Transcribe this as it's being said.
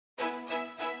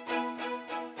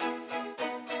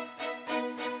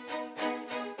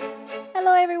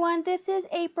everyone, this is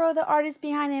April, the artist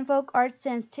behind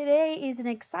InvokeArtSense. Today is an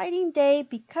exciting day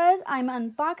because I'm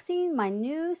unboxing my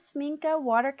new Schmincke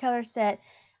watercolor set.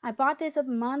 I bought this a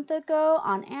month ago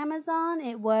on Amazon.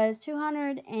 It was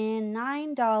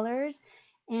 $209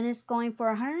 and it's going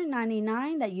for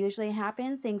 $199. That usually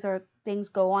happens. Things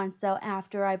go on sale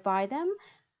after I buy them,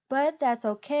 but that's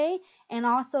okay. And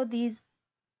also these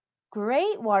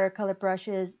great watercolor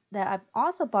brushes that I've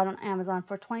also bought on Amazon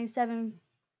for $27.99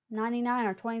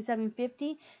 or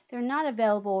 $27.50. They're not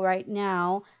available right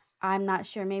now. I'm not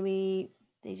sure, maybe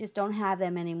they just don't have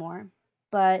them anymore,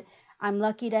 but I'm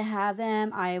lucky to have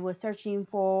them. I was searching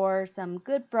for some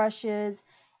good brushes,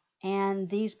 and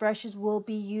these brushes will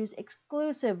be used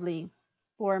exclusively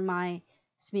for my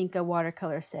Schmincke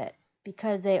watercolor set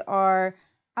because they are,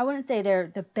 I wouldn't say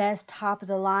they're the best top of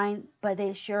the line, but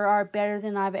they sure are better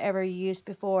than I've ever used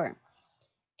before.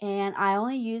 And I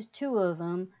only used two of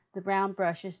them, the brown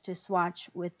brushes, to swatch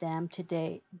with them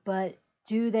today. But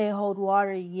do they hold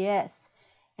water? Yes.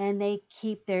 And they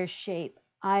keep their shape.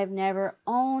 I've never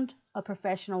owned a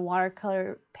professional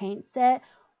watercolor paint set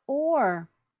or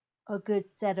a good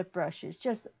set of brushes,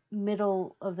 just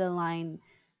middle of the line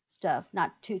stuff,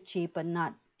 not too cheap but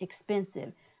not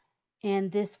expensive. And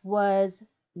this was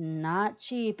not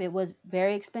cheap. It was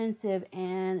very expensive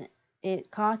and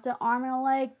it cost an arm and a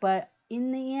leg, but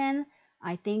in the end,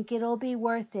 I think it'll be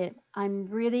worth it. I'm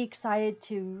really excited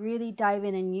to really dive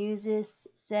in and use this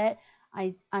set.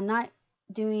 I'm not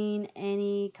doing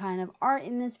any kind of art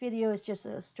in this video. It's just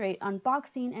a straight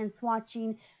unboxing and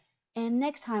swatching. And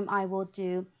next time I will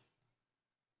do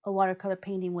a watercolor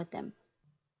painting with them.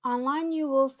 Online you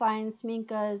will find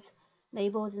Schmincke's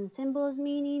labels and symbols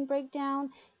meaning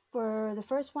breakdown. For the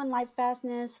first one, light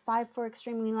fastness, 5 for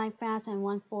extremely light fast and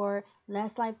 1 for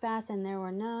less light fast, and there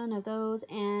were none of those,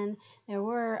 and there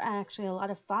were actually a lot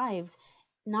of 5s.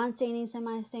 Non-staining,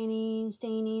 semi-staining,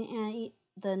 staining, and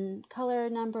the color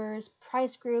numbers,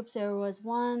 price groups, there was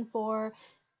 1 for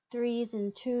 3s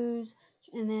and 2s,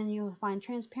 and then you'll find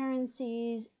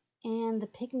transparencies and the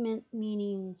pigment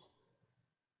meanings.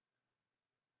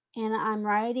 And I'm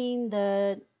writing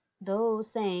those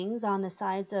things on the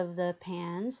sides of the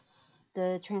pans,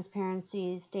 the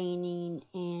transparency, staining,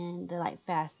 and the light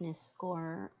fastness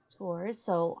scores,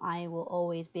 so I will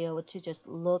always be able to just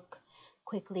look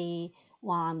quickly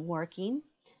while I'm working.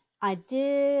 I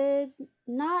did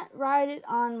not write it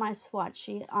on my swatch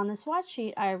sheet. On the swatch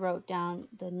sheet, I wrote down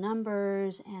the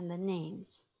numbers and the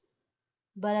names,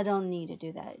 but I don't need to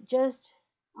do that. Just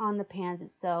on the pans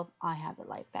itself, I have the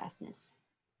light fastness.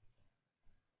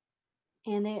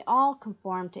 And they all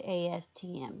conform to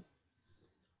ASTM.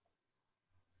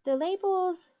 The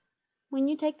labels, when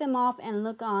you take them off and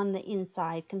look on the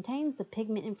inside, contains the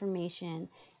pigment information,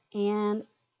 and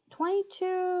 20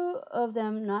 of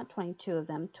them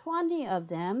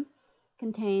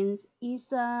contains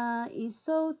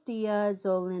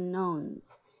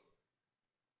isothiazolinones,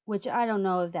 which I don't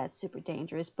know if that's super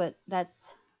dangerous, but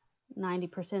that's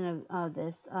 90% of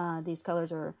this. These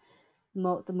colors are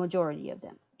the majority of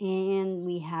them. And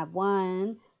we have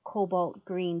one cobalt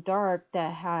green dark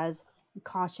that has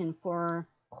caution for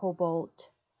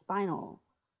cobalt spinel.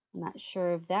 I'm not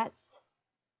sure if that's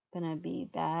gonna be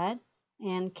bad.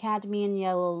 And cadmium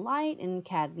yellow light and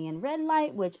cadmium red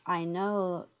light, which I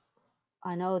know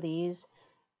these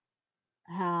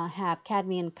have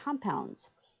cadmium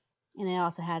compounds, and it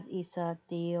also has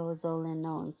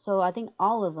isothiazolinones. So I think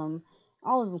all of them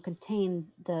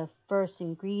contain the first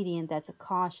ingredient that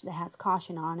has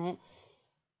caution on it.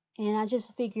 And I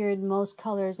just figured most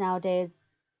colors nowadays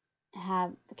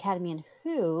have the cadmium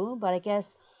hue, but I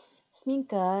guess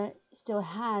Schmincke still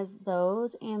has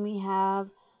those. And we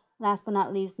have, last but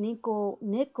not least, nickel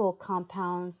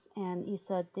compounds and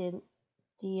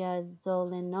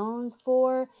isothiazolinones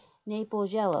for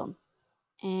Naples yellow.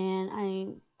 And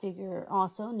I figure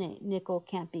also nickel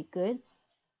can't be good.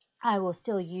 I will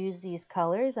still use these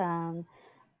colors. I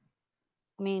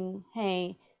mean,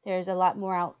 hey, there's a lot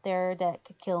more out there that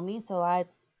could kill me, so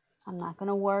I'm not going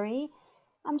to worry.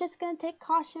 I'm just going to take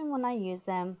caution when I use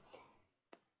them.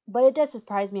 But it does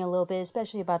surprise me a little bit,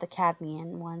 especially about the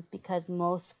cadmium ones, because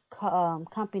most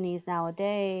companies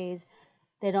nowadays,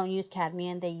 they don't use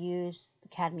cadmium, they use the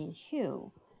cadmium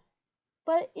hue.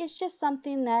 But it's just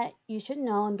something that you should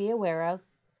know and be aware of,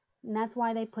 and that's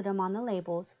why they put them on the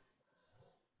labels.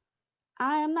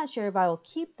 I am not sure if I will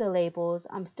keep the labels.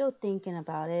 I'm still thinking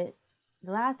about it.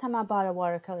 The last time I bought a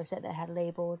watercolor set that had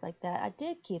labels like that, I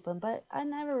did keep them, but I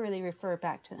never really refer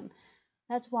back to them.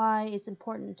 That's why it's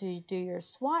important to do your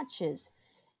swatches.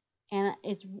 And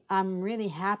I'm really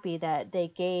happy that they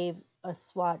gave a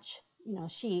swatch,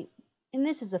 sheet And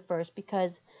this is the first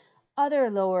because other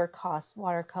lower cost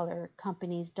watercolor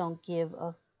companies don't give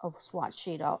a swatch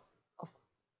sheet out,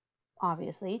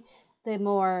 obviously. The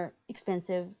more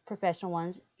expensive professional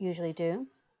ones usually do.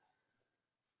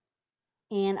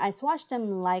 And I swatched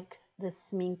them like the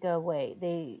Schmincke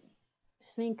way.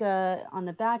 Schmincke on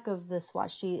the back of the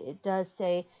swatch sheet, it does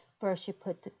say first you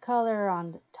put the color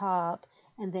on the top,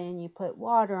 and then you put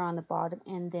water on the bottom,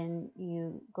 and then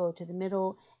you go to the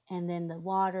middle, and then the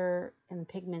water and the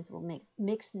pigments will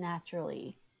mix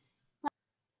naturally.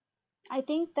 I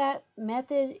think that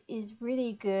method is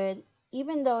really good,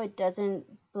 even though it doesn't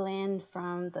blend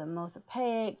from the most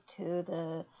opaque to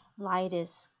the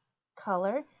lightest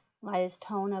color, lightest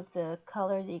tone of the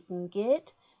color that you can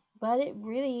get, but it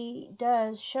really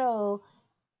does show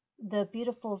the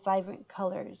beautiful vibrant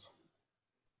colors.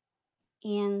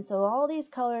 And so all these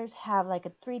colors have like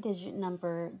a 3-digit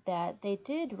number that they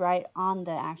did write on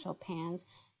the actual pans,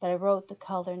 but I wrote the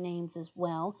color names as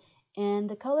well. And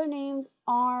the color names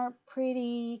are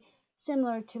pretty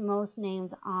similar to most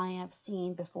names I have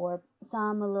seen before,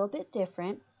 some a little bit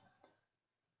different.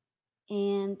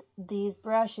 And these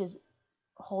brushes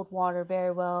hold water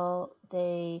very well.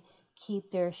 They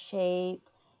keep their shape,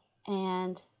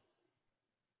 and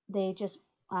they just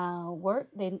work.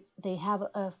 They have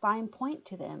a fine point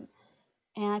to them.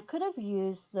 And I could have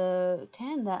used the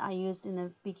 10 that I used in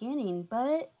the beginning,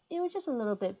 but it was just a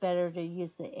little bit better to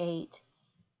use the 8,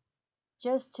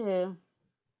 just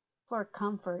for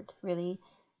comfort, really.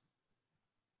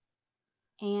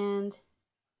 And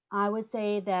I would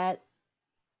say that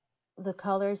the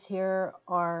colors here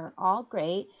are all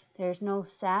great. There's no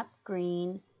sap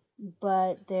green,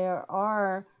 but there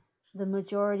are the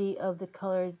majority of the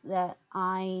colors that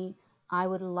I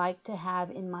would like to have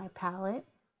in my palette.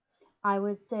 I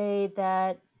would say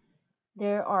that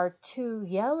there are 2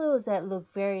 yellows that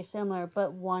look very similar,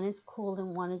 but one is cool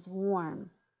and one is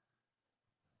warm.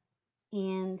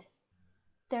 And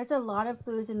there's a lot of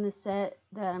blues in this set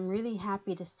that I'm really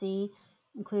happy to see,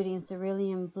 including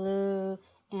cerulean blue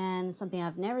and something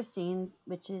I've never seen,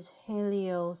 which is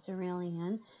helio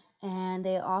cerulean. And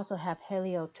they also have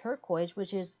helio turquoise,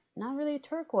 which is not really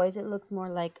turquoise. It looks more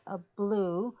like a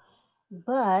blue,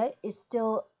 but it's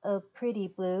still a pretty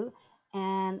blue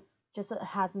and just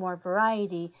has more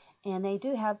variety. And they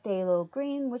do have phthalo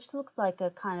green, which looks like a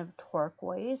kind of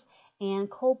turquoise, and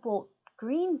cobalt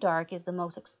green dark is the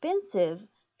most expensive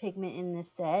pigment in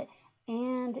this set,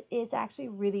 and it's actually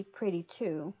really pretty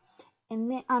too.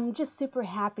 And I'm just super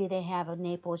happy they have a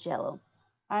Naples yellow.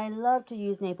 I love to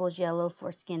use Naples yellow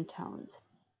for skin tones.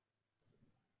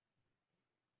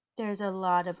 There's a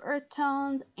lot of earth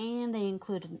tones, and they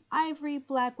include an ivory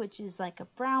black, which is like a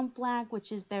brown black,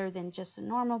 which is better than just a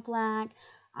normal black.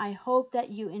 I hope that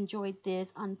you enjoyed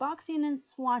this unboxing and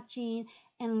swatching,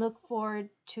 and look forward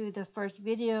to the first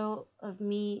video of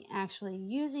me actually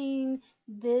using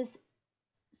this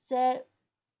set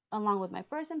along with my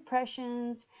first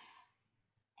impressions.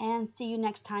 And see you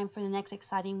next time for the next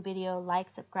exciting video. Like,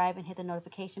 subscribe, and hit the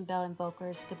notification bell,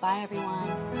 invokers. Goodbye,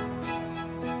 everyone.